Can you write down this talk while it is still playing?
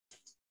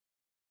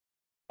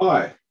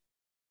Hi,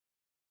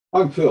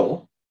 I'm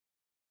Phil,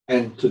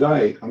 and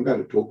today I'm going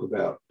to talk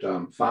about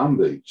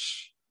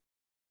FarmBeats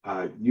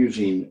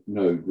using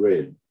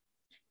Node-RED.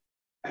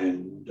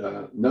 And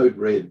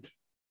Node-RED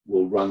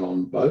will run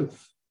on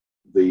both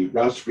the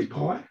Raspberry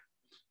Pi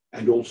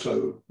and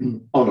also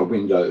on a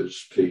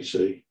Windows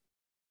PC.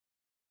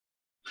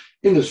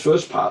 In this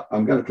first part,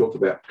 I'm going to talk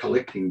about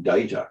collecting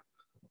data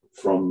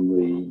from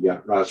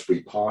the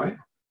Raspberry Pi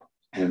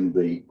and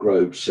the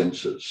Grove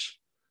sensors.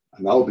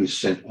 And they'll be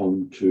sent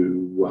on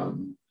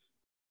to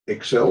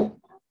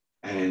Excel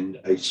and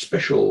a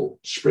special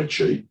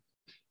spreadsheet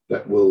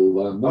that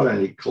will not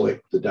only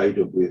collect the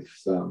data with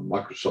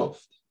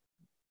Microsoft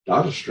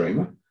Data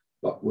Streamer,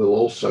 but will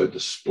also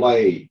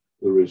display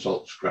the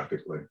results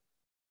graphically.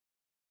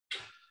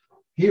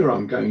 Here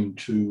I'm going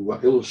to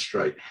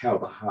illustrate how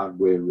the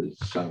hardware is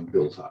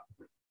built up.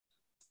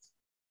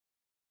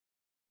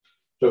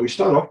 So we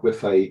start off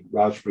with a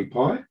Raspberry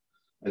Pi,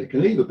 and it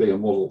can either be a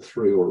Model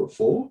 3 or a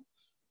 4.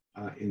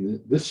 In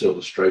this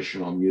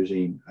illustration, I'm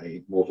using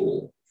a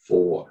Model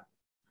 4.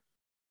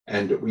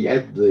 And we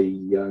add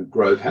the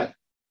Grove hat.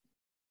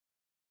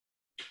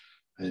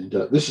 And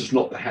this is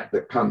not the hat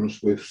that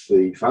comes with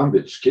the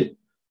FarmBeats kit,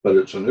 but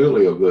it's an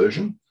earlier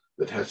version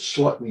that has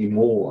slightly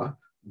more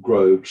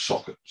Grove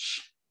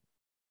sockets.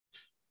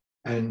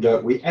 And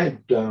we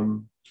add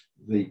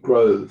the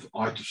Grove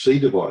I2C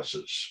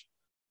devices.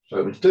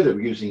 So instead of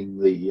using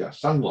the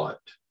sunlight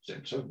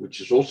sensor,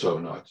 which is also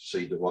an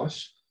I2C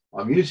device,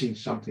 I'm using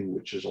something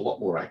which is a lot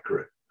more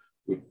accurate,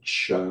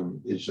 which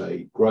is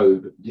a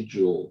Grove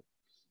digital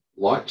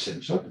light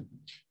sensor,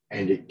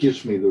 and it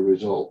gives me the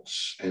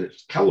results, and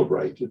it's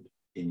calibrated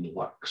in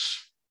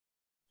lux.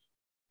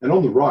 And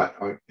on the right,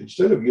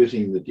 instead of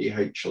using the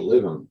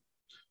DH11,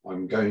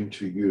 I'm going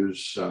to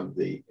use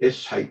the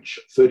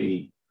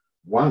SH31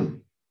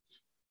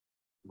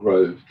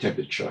 Grove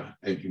temperature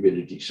and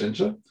humidity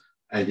sensor,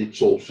 and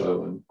it's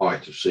also an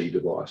I2C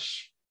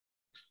device.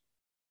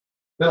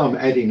 Then I'm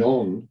adding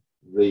on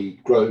the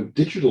Grove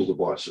digital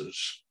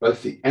devices,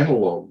 both the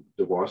analog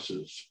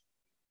devices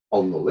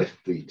on the left,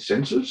 the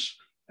sensors,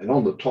 and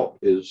on the top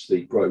is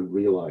the Grove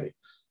relay,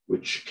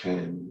 which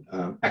can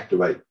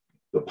activate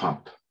the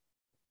pump.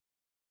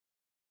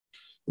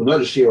 You'll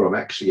notice here I'm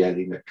actually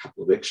adding a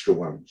couple of extra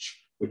ones,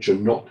 which are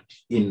not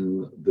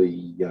in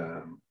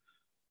the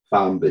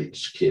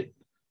FarmBeats kit.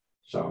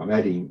 So I'm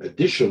adding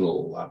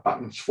additional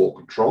buttons for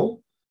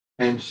control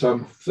and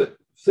some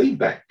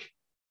feedback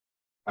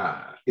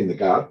in the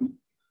garden.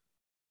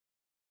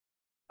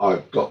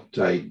 I've got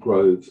a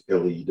Grove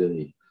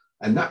LED,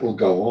 and that will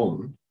go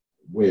on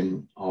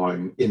when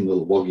I'm in the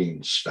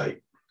logging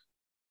state.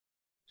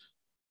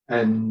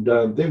 And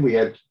then we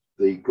add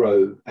the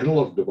Grove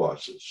analog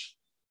devices,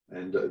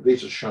 and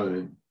these are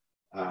shown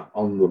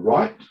on the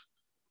right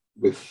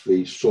with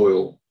the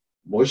soil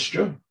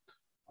moisture.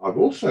 I've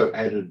also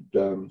added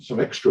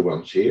some extra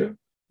ones here,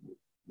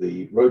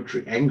 the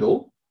rotary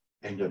angle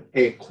and an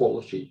air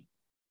quality.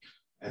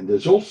 And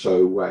there's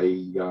also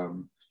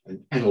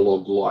an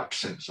analog light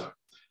sensor.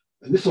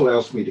 And this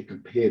allows me to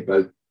compare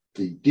both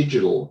the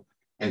digital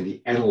and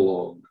the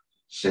analog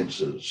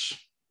sensors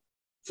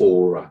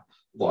for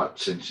light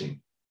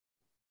sensing.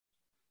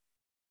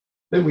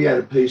 Then we add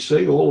a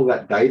PC. All of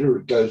that data,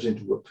 it goes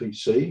into a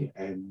PC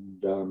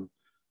and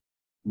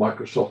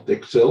Microsoft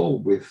Excel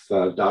with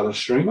Data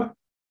Streamer.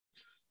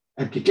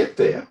 And to get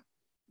there,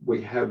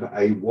 we have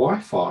a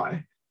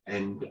Wi-Fi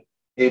and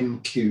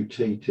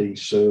MQTT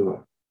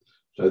server.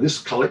 So this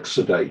collects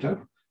the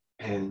data,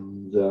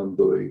 and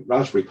the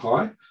Raspberry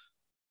Pi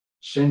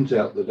sends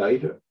out the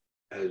data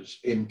as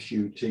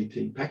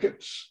MQTT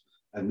packets,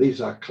 and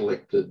these are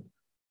collected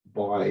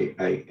by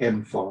a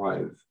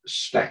M5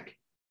 stack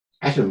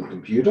Atom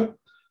computer,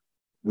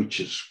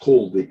 which is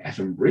called the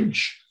Atom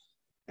Bridge,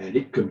 and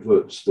it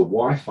converts the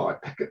Wi-Fi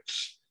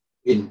packets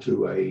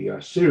into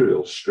a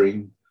serial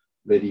stream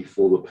ready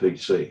for the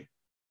PC.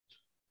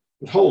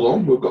 But hold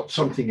on, we've got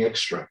something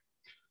extra,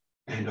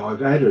 and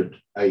I've added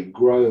a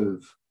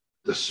Grove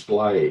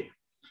display.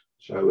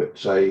 So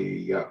it's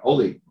a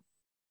OLED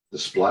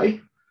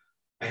display,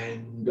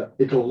 and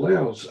it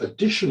allows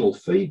additional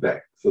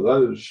feedback for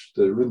those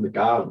that are in the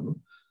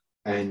garden.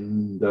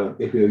 And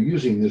if you're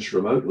using this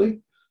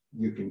remotely,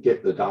 you can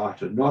get the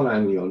data not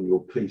only on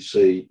your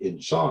PC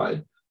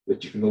inside,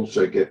 but you can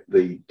also get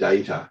the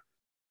data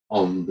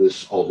on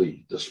this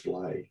OLED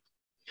display.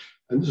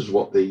 And this is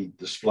what the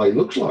display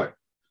looks like.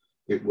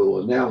 It will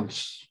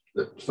announce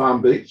that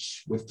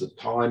FarmBeats with the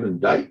time and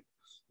date,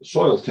 the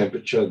soil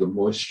temperature, the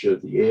moisture,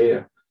 the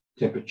air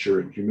temperature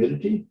and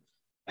humidity,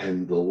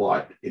 and the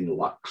light in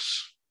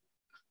lux.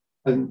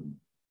 And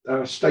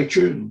stay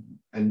tuned,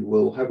 and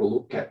we'll have a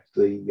look at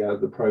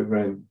the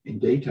program in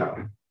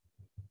detail.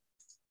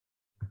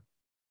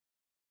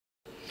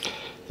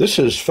 This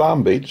is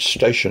FarmBeats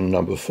station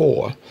number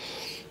 4,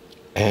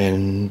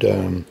 and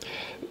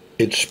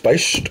it's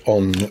based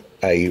on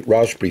a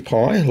Raspberry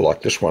Pi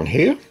like this one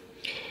here.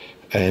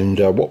 And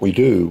what we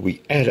do,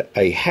 we add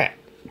a hat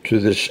to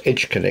this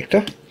edge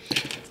connector,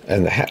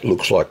 and the hat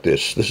looks like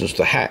this. This is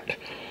the hat,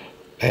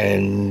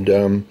 and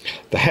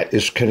the hat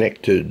is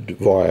connected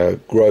via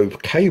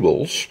Grove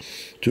cables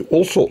to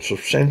all sorts of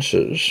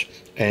sensors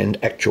and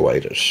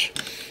actuators.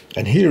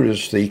 And here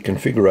is the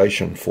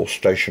configuration for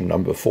station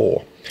number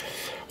 4.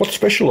 What's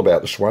special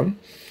about this one?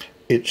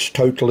 It's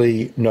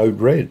totally node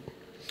red,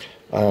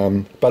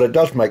 but it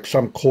does make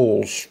some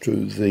calls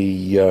to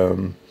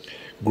the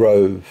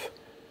Grove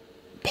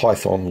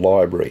Python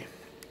library,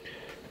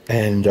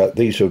 and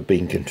these have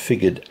been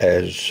configured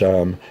as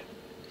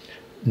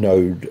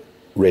node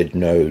red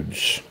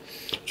nodes.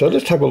 So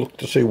let's have a look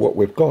to see what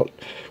we've got.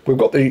 We've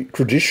got the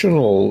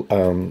traditional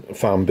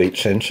FarmBeat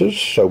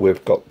sensors. So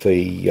we've got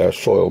the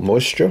soil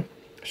moisture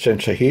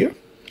sensor here.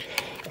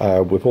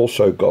 We've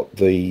also got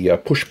the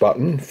push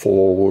button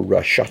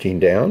for shutting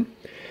down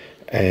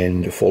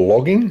and for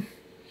logging.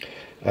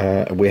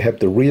 We have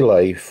the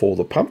relay for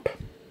the pump.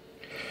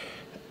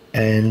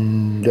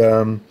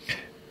 And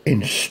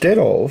instead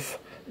of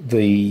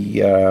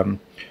the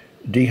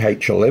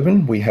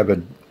DH11, we have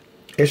a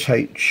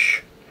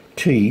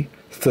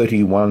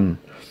SHT31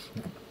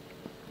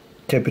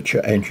 temperature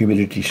and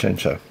humidity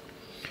sensor.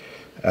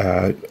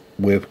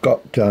 We've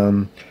got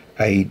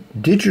a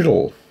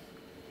digital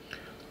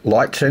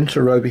light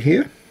sensor over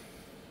here,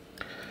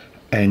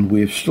 and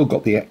we've still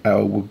got the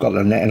we've got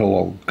an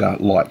analog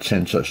light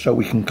sensor, so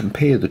we can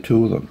compare the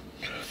two of them.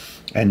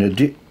 And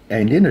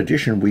in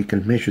addition, we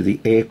can measure the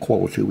air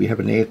quality. We have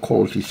an air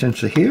quality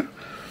sensor here,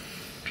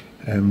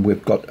 and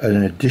we've got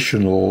an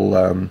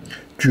additional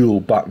dual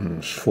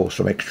buttons for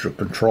some extra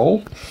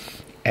control,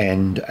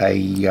 and a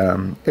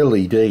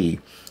LED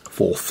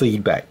for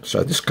feedback.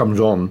 So this comes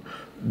on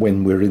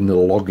when we're in the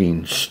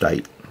login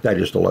state. That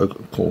is the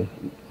local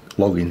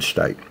login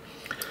state.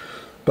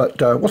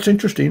 But what's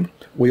interesting,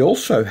 we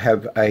also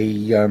have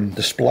a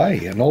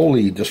display, an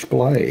OLED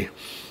display,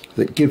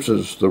 that gives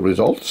us the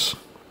results.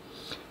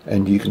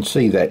 And you can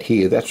see that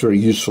here. That's very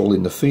useful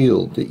in the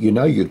field, that you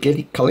know you're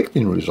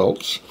collecting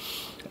results,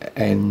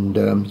 and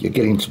you're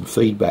getting some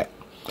feedback.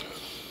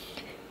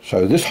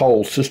 So this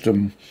whole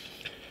system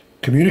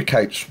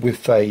communicates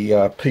with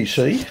a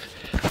PC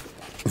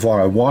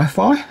via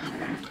Wi-Fi,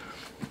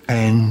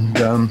 and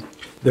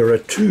there are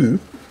 2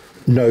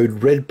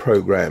 node red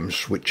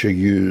programs which are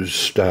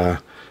used,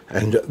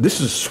 and this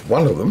is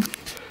one of them.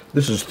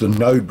 This is the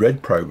node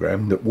red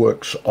program that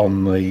works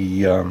on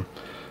the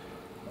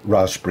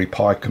Raspberry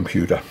Pi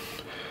computer.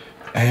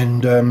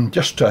 And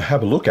just to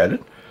have a look at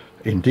it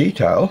in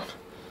detail,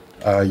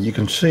 you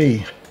can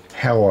see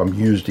how I'm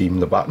using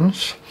the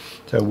buttons.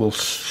 So we'll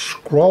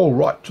scroll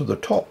right to the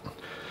top,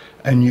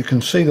 and you can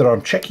see that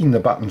I'm checking the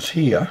buttons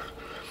here.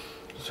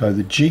 So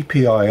the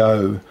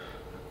GPIO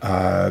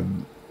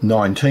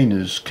 19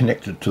 is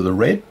connected to the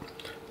red,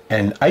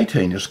 and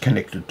 18 is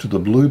connected to the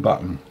blue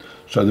button.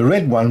 So the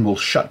red one will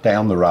shut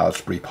down the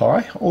Raspberry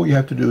Pi. All you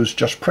have to do is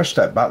just press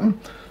that button,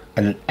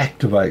 and it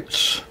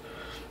activates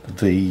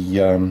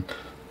the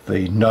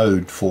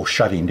node for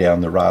shutting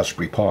down the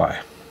Raspberry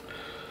Pi.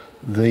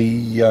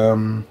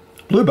 The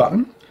blue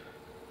button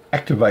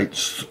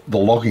activates the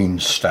logging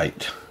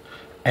state,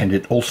 and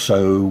it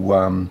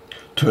also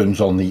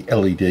turns on the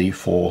LED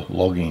for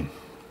logging.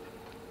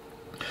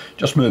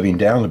 Just moving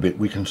down a bit,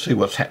 we can see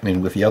what's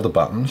happening with the other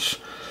buttons.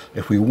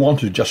 If we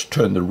want to just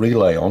turn the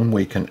relay on,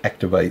 we can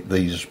activate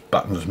these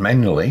buttons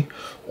manually,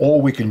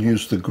 or we can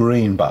use the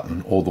green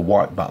button or the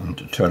white button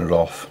to turn it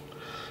off.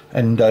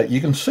 And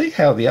you can see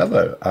how the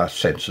other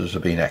sensors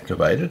have been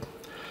activated.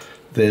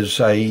 There's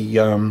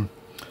a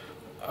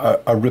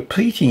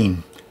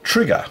repeating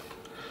trigger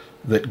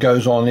that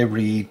goes on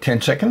every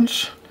 10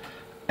 seconds,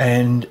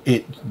 and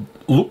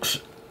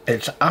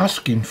it's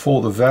asking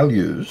for the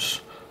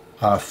values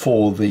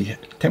for the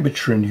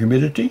temperature and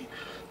humidity,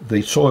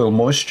 the soil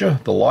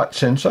moisture, the light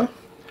sensor,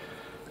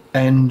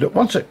 and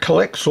once it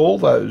collects all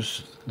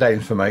that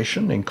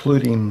information,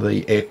 including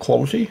the air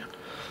quality,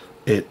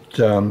 it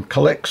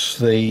collects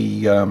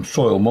the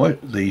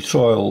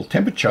soil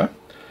temperature,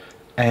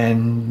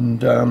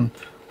 and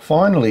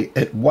finally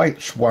it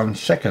waits 1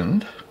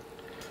 second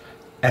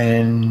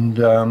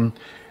and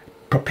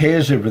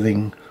prepares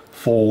everything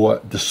for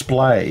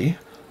display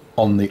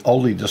on the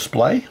OLED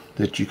display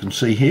that you can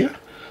see here,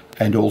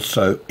 and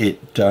also it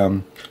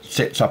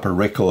sets up a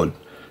record.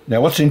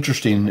 Now what's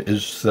interesting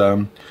is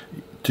to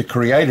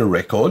create a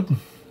record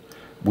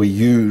we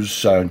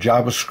use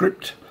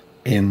JavaScript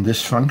in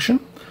this function,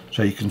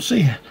 so you can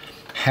see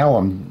how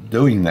I'm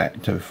doing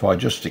that. If I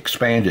just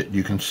expand it,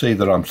 you can see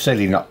that I'm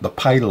setting up the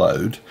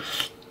payload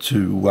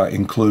to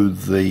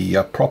include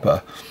the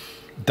proper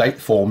date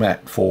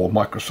format for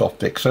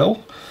Microsoft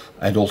Excel,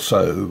 and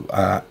also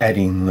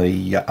adding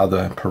the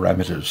other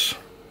parameters.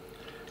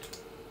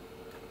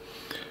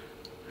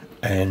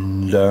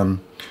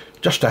 And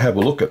just to have a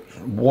look at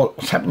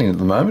what's happening at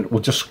the moment,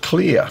 we'll just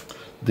clear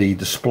the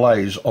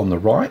displays on the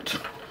right,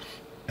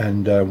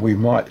 and we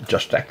might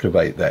just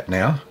activate that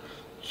now.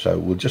 So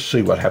we'll just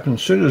see what happens.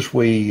 As soon as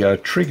we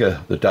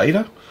trigger the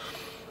data,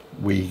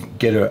 we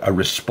get a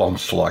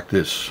response like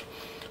this.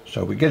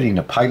 So we're getting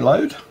a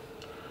payload,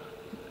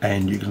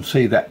 and you can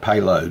see that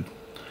payload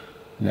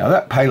Now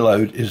that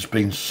payload is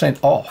being sent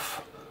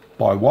off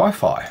by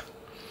Wi-Fi,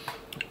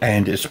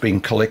 and it's being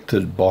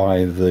collected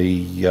by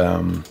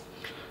the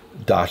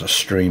data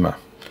streamer.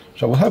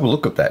 So we'll have a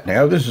look at that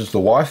now. This is the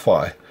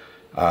Wi-Fi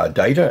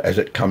data as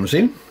it comes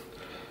in.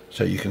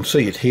 So you can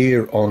see it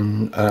here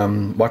on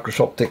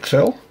Microsoft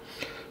Excel,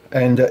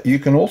 and you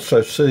can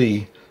also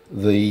see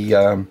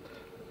the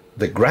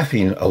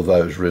graphing of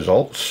those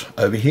results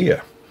over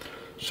here.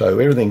 So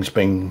everything's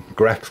been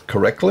graphed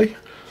correctly,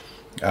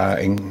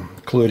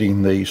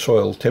 including the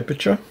soil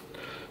temperature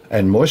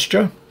and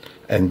moisture,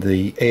 and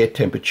the air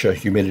temperature,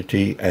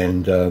 humidity,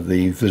 and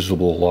the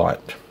visible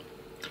light.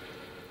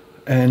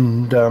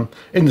 And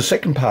in the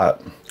second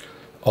part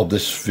of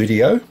this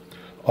video,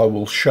 I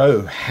will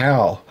show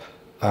how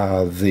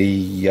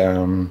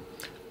the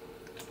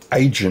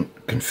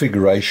agent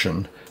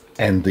configuration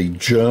and the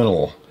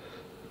journal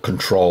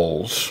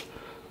controls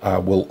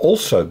will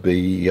also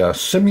be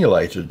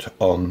simulated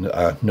on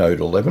Node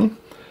 11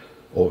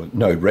 or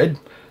Node Red,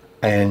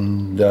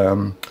 and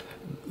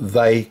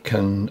they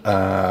can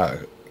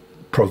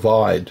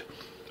provide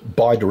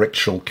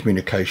bi-directional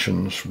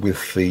communications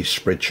with the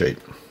spreadsheet.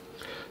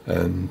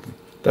 And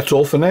that's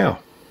all for now.